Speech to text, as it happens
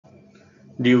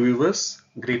Dear viewers,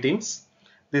 greetings.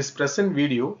 This present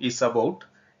video is about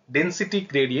density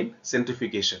gradient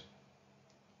centrifugation.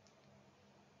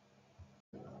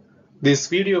 This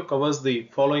video covers the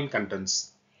following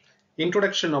contents: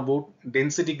 introduction about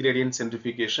density gradient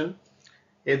centrifugation,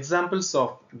 examples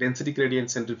of density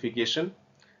gradient centrifugation,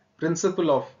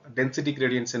 principle of density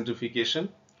gradient centrifugation,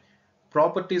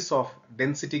 properties of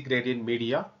density gradient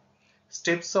media,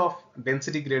 steps of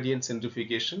density gradient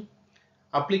centrifugation,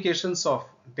 applications of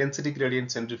density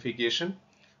gradient centrifugation,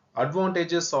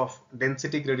 advantages of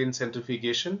density gradient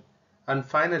centrifugation, and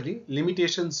finally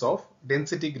limitations of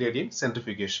density gradient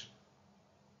centrifugation.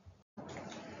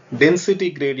 Density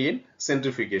gradient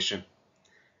centrifugation.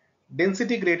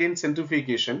 Density gradient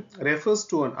centrifugation refers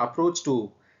to an approach to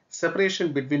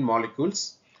separation between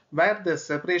molecules where the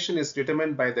separation is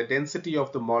determined by the density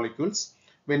of the molecules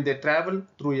when they travel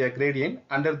through a gradient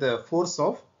under the force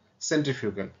of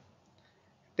centrifugal.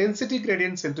 Density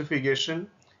gradient centrifugation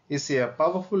is a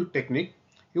powerful technique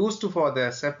used for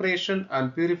the separation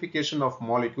and purification of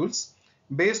molecules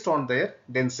based on their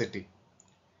density.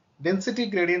 Density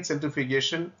gradient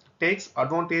centrifugation takes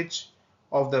advantage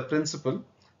of the principle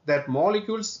that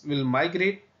molecules will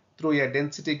migrate through a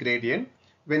density gradient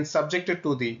when subjected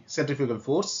to the centrifugal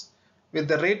force, with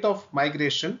the rate of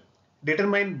migration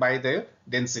determined by their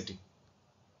density.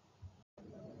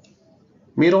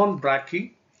 Myron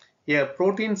Brachy, a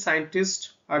protein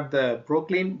scientist at the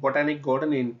Brooklyn Botanic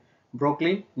Garden in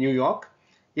Brooklyn, New York,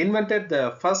 invented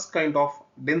the first kind of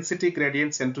density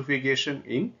gradient centrifugation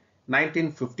in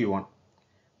 1951.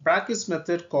 Brachy's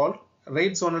method, called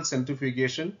rate zonal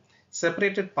centrifugation,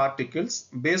 separated particles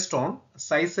based on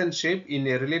size and shape in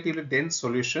a relatively dense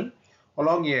solution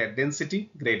along a density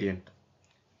gradient.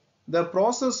 The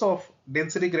process of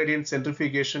density gradient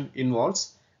centrifugation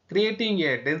involves creating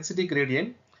a density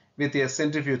gradient with a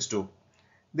centrifuge tube.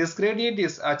 This gradient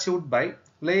is achieved by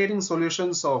layering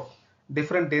solutions of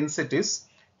different densities,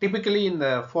 typically in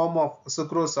the form of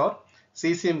sucrose or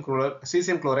cesium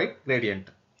chloride gradient.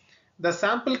 The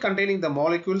sample containing the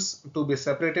molecules to be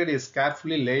separated is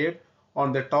carefully layered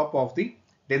on the top of the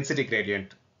density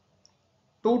gradient.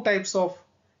 Two types of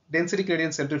density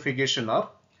gradient centrifugation are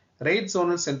rate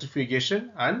zonal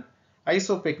centrifugation and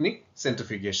isopycnic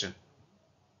centrifugation.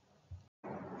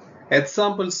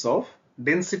 Examples of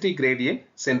density gradient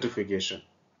centrifugation.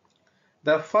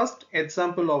 The first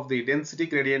example of the density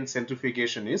gradient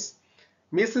centrifugation is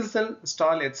meso cell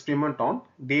stall experiment on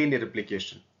DNA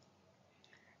replication.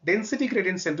 Density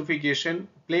gradient centrifugation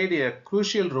played a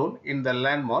crucial role in the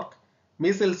landmark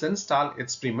meso stall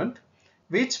experiment,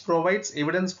 which provides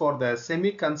evidence for the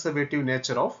semi-conservative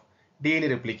nature of DNA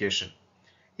replication.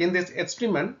 In this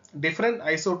experiment, different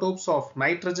isotopes of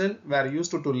nitrogen were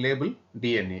used to label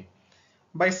DNA.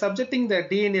 By subjecting the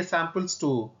DNA samples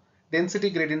to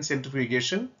density gradient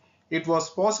centrifugation, it was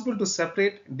possible to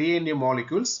separate DNA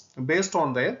molecules based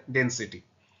on their density.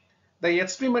 The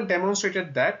experiment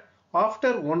demonstrated that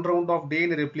after one round of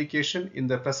DNA replication in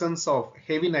the presence of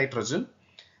heavy nitrogen,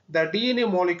 the DNA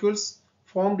molecules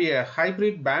formed a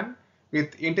hybrid band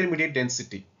with intermediate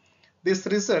density. This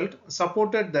result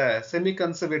supported the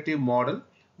semi-conservative model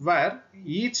where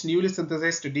each newly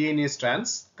synthesized DNA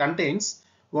strands contains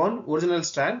one original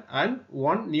strand and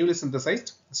one newly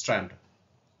synthesized strand.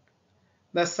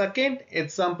 The second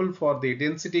example for the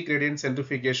density gradient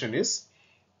centrifugation is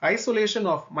isolation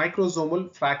of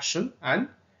microsomal fraction and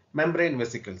membrane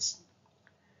vesicles.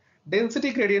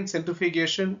 Density gradient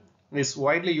centrifugation is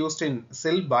widely used in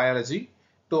cell biology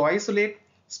to isolate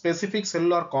specific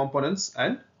cellular components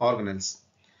and organelles.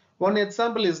 One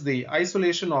example is the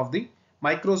isolation of the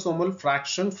microsomal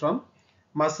fraction from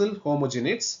muscle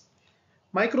homogenates.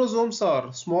 Microsomes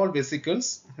are small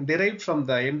vesicles derived from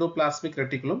the endoplasmic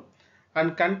reticulum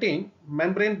and contain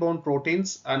membrane-bound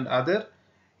proteins and other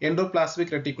endoplasmic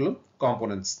reticulum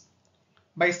components.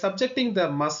 By subjecting the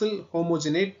muscle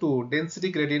homogenate to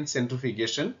density gradient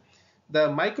centrifugation, the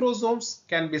microsomes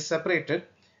can be separated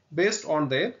based on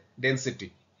their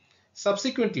density.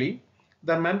 Subsequently,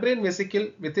 the membrane vesicle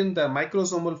within the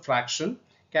microsomal fraction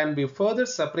can be further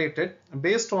separated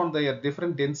based on their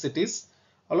different densities,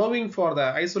 allowing for the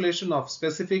isolation of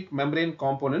specific membrane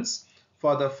components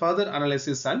for the further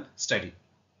analysis and study.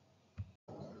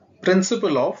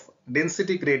 Principle of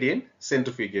density gradient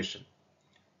centrifugation.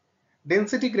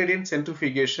 Density gradient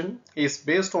centrifugation is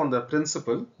based on the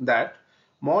principle that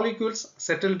molecules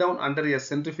settle down under a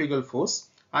centrifugal force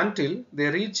until they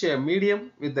reach a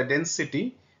medium with the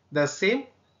density the same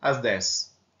as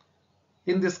theirs.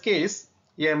 In this case,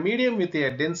 a medium with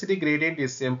a density gradient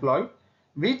is employed,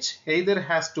 which either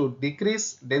has to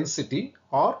decrease density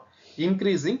or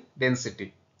increasing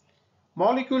density.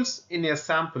 Molecules in a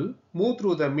sample move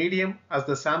through the medium as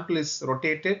the sample is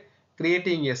rotated,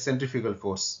 creating a centrifugal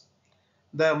force.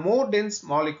 The more dense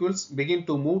molecules begin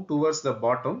to move towards the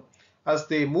bottom as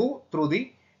they move through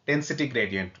the density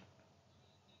gradient.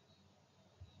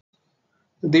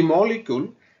 The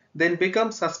molecule then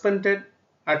becomes suspended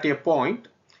at a point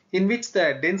in which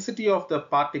the density of the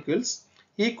particles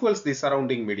equals the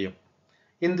surrounding medium.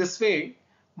 In this way,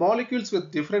 molecules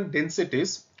with different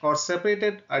densities are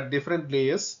separated at different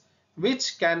layers,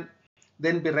 which can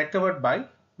then be recovered by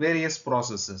various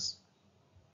processes.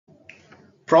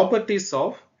 Properties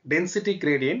of density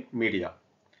gradient media.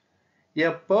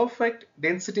 A perfect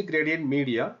density gradient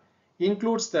media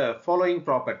includes the following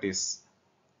properties.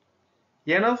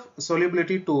 Enough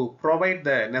solubility to provide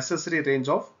the necessary range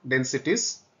of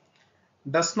densities,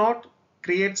 does not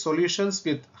create solutions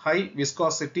with high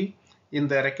viscosity in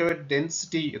the required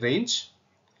density range,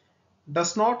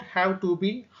 does not have to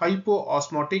be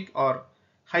hypoosmotic or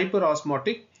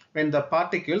hyperosmotic when the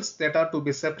particles that are to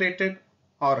be separated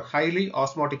are highly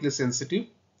osmotically sensitive.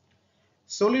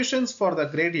 Solutions for the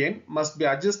gradient must be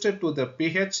adjusted to the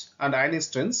pH and ion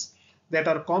strengths that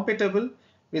are compatible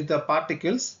with the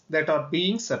particles that are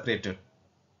being separated.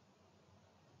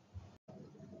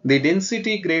 The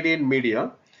density gradient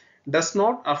media does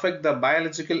not affect the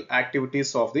biological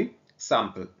activities of the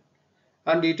sample,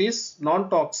 and it is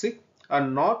non-toxic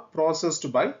and not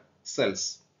processed by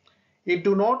cells. It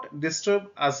do not disturb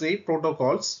assay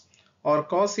protocols or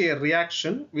cause a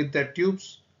reaction with the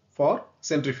tubes for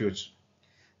centrifuge.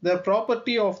 The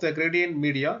property of the gradient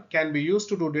media can be used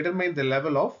to determine the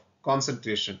level of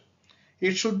concentration.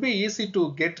 It should be easy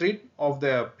to get rid of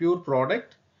the pure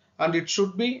product, and it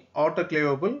should be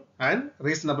autoclavable and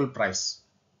reasonable price.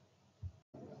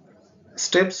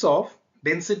 Steps of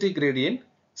density gradient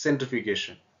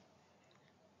centrifugation.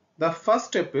 The first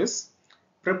step is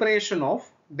preparation of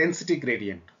density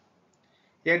gradient.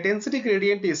 A density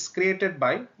gradient is created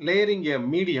by layering a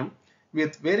medium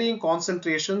with varying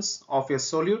concentrations of a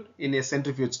solute in a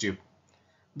centrifuge tube.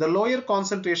 The lower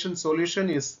concentration solution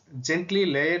is gently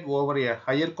layered over a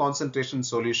higher concentration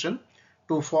solution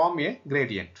to form a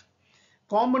gradient.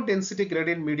 Common density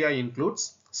gradient media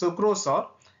includes sucrose or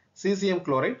cesium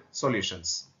chloride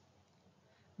solutions.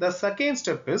 The second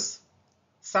step is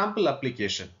sample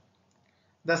application.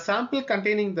 The sample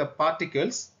containing the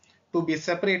particles to be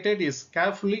separated is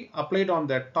carefully applied on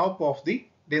the top of the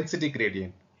density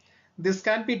gradient. This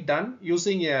can be done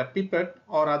using a pipette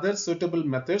or other suitable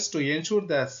methods to ensure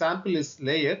the sample is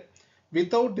layered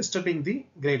without disturbing the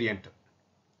gradient.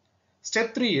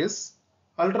 Step 3 is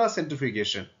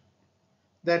ultracentrifugation.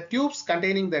 The tubes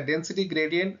containing the density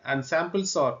gradient and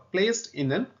samples are placed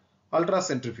in an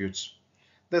ultracentrifuge.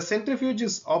 The centrifuge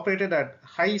is operated at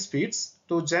high speeds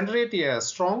to generate a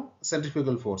strong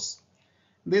centrifugal force.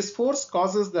 This force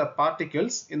causes the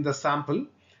particles in the sample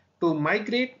to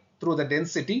migrate through the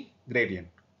density gradient.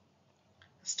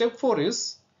 Step 4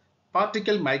 is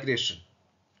particle migration.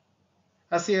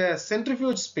 As a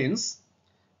centrifuge spins,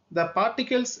 the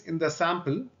particles in the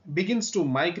sample begins to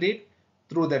migrate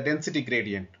through the density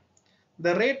gradient.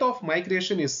 The rate of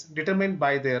migration is determined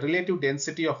by the relative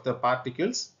density of the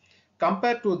particles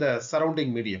compared to the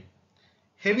surrounding medium.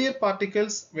 Heavier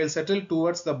particles will settle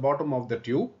towards the bottom of the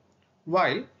tube,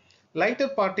 while lighter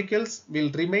particles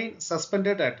will remain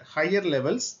suspended at higher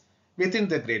levels within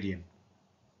the gradient.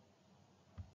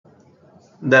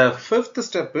 The fifth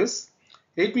step is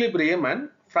equilibrium and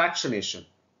fractionation.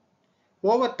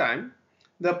 Over time,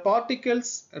 the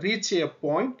particles reach a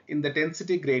point in the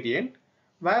density gradient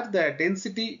where the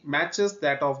density matches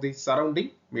that of the surrounding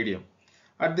medium.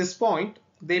 At this point,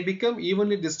 they become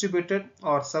evenly distributed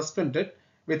or suspended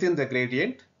within the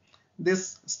gradient.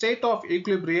 This state of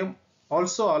equilibrium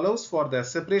also allows for the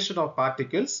separation of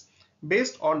particles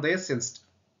based on their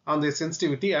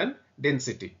sensitivity and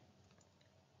density.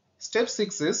 Step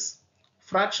 6 is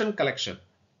fraction collection.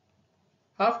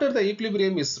 After the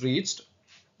equilibrium is reached,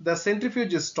 the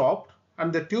centrifuge is stopped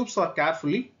and the tubes are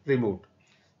carefully removed.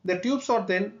 The tubes are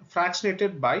then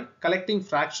fractionated by collecting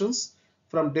fractions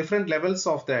from different levels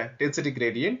of the density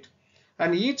gradient,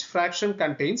 and each fraction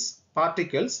contains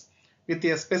particles with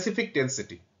a specific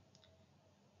density.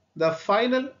 The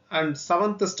final and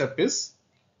seventh step is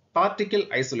particle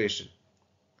isolation.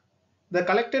 The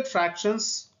collected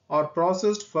fractions are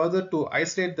processed further to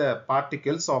isolate the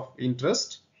particles of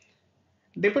interest.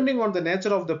 Depending on the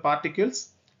nature of the particles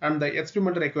and the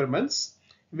experimental requirements,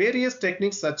 various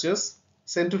techniques such as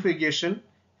centrifugation,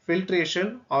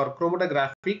 filtration, or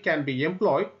chromatography can be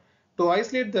employed to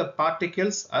isolate the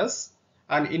particles as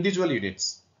an individual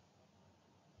units.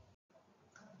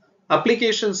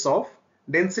 Applications of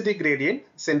density gradient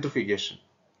centrifugation.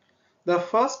 The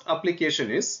first application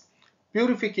is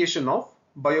purification of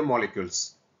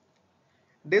biomolecules.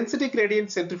 Density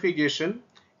gradient centrifugation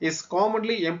is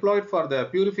commonly employed for the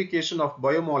purification of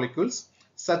biomolecules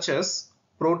such as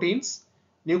proteins,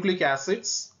 nucleic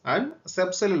acids, and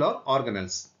subcellular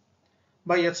organelles.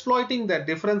 By exploiting the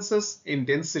differences in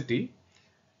density,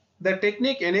 the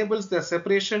technique enables the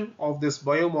separation of these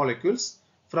biomolecules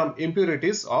from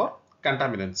impurities or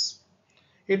contaminants.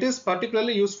 It is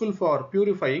particularly useful for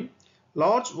purifying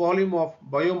large volume of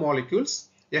biomolecules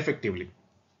effectively.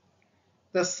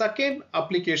 The second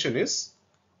application is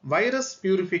virus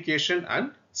purification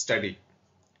and study.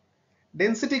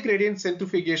 Density gradient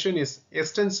centrifugation is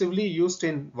extensively used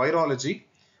in virology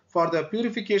for the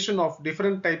purification of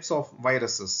different types of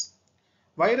viruses.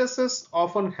 Viruses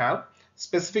often have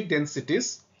specific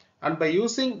densities, and by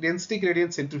using density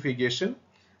gradient centrifugation,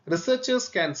 researchers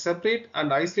can separate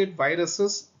and isolate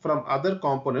viruses from other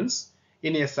components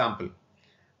in a sample.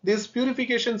 This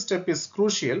purification step is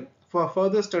crucial for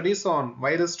further studies on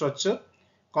virus structure,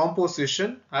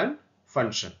 composition, and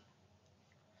function.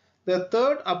 The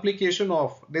third application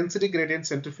of density gradient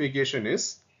centrifugation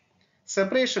is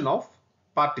separation of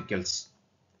particles.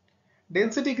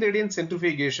 Density gradient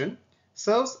centrifugation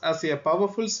serves as a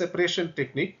powerful separation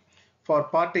technique for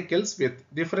particles with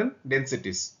different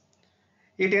densities.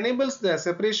 It enables the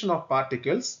separation of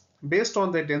particles based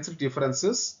on their density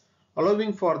differences,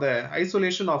 allowing for the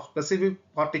isolation of specific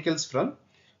particles from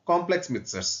complex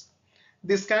mixtures.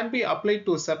 This can be applied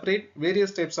to separate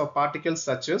various types of particles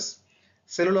such as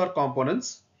cellular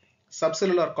components,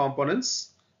 subcellular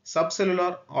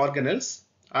organelles,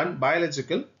 and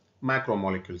biological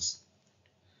macromolecules.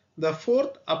 The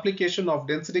fourth application of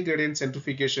density gradient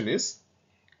centrifugation is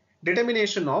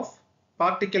determination of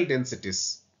particle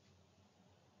densities.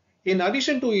 In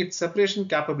addition to its separation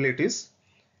capabilities,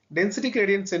 density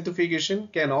gradient centrifugation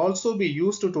can also be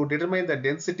used to determine the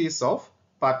densities of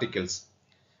particles.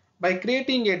 By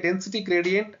creating a density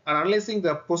gradient and analyzing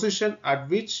the position at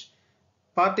which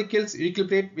particles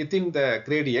equilibrate within the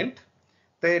gradient,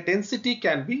 their density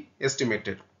can be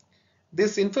estimated.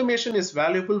 This information is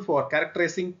valuable for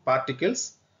characterizing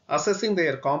particles, assessing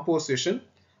their composition,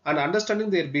 and understanding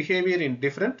their behavior in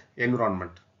different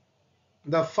environments.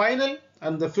 The final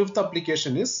and the fifth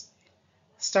application is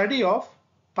study of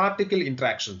particle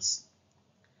interactions.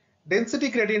 Density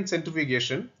gradient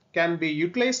centrifugation can be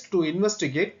utilized to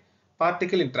investigate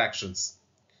particle interactions.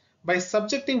 By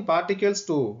subjecting particles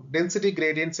to density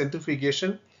gradient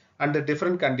centrifugation under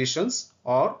different conditions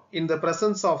or in the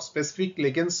presence of specific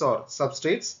ligands or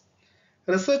substrates,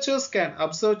 researchers can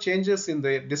observe changes in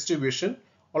their distribution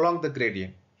along the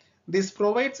gradient. This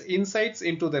provides insights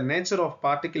into the nature of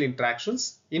particle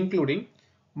interactions, including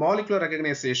molecular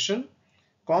recognition,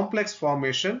 complex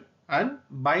formation, and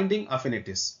binding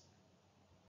affinities.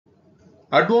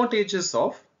 Advantages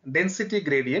of density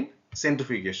gradient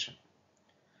centrifugation.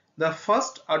 The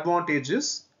first advantage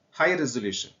is high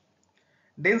resolution.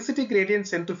 Density gradient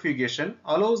centrifugation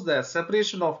allows the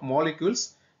separation of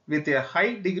molecules with a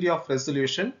high degree of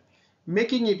resolution,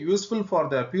 making it useful for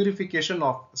the purification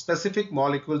of specific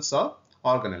molecules or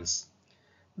organelles.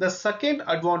 The second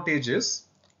advantage is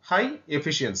high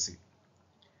efficiency.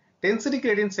 Density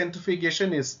gradient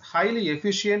centrifugation is highly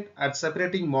efficient at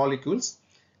separating molecules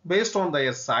based on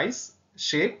their size,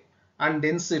 shape, and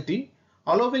density,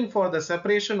 allowing for the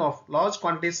separation of large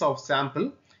quantities of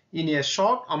sample in a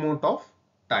short amount of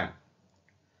time.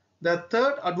 The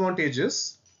third advantage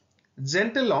is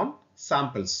gentle on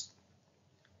samples.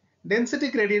 Density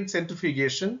gradient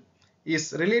centrifugation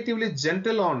is relatively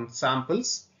gentle on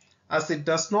samples as it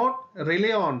does not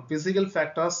rely on physical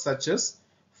factors such as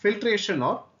filtration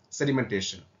or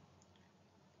sedimentation.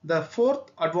 The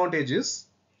fourth advantage is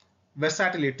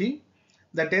versatility.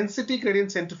 The density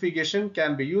gradient centrifugation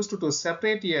can be used to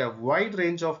separate a wide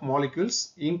range of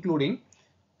molecules including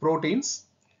proteins,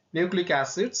 nucleic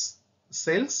acids,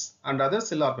 cells, and other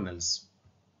cell organelles.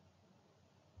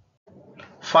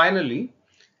 Finally,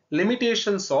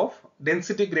 limitations of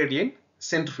density gradient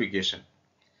centrifugation.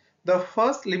 The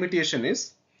first limitation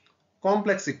is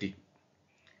complexity.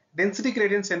 Density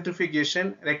gradient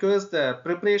centrifugation requires the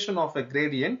preparation of a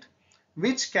gradient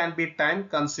which can be time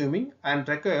consuming and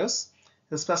requires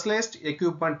specialized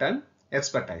equipment and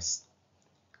expertise.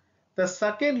 The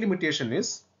second limitation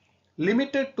is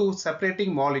limited to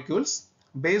separating molecules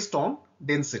based on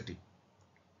density.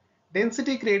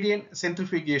 Density gradient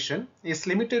centrifugation is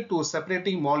limited to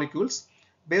separating molecules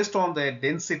based on their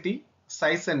density,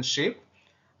 size, and shape,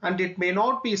 and it may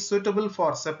not be suitable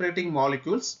for separating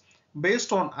molecules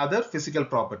based on other physical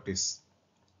properties.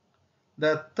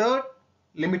 The third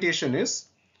limitation is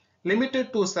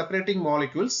limited to separating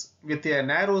molecules with a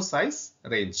narrow size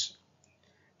range.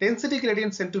 Density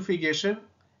gradient centrifugation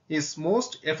is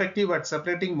most effective at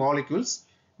separating molecules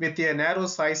with a narrow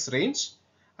size range,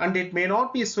 and it may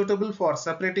not be suitable for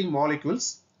separating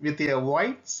molecules with a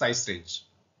wide size range.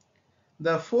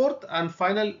 The fourth and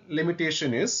final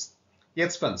limitation is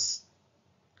expense.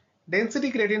 Density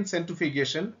gradient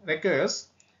centrifugation requires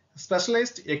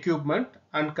specialized equipment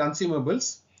and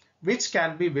consumables which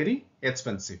can be very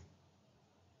expensive.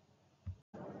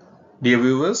 Dear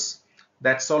viewers,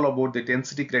 that's all about the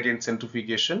density gradient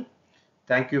centrifugation.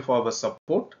 Thank you for the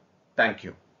support. Thank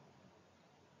you.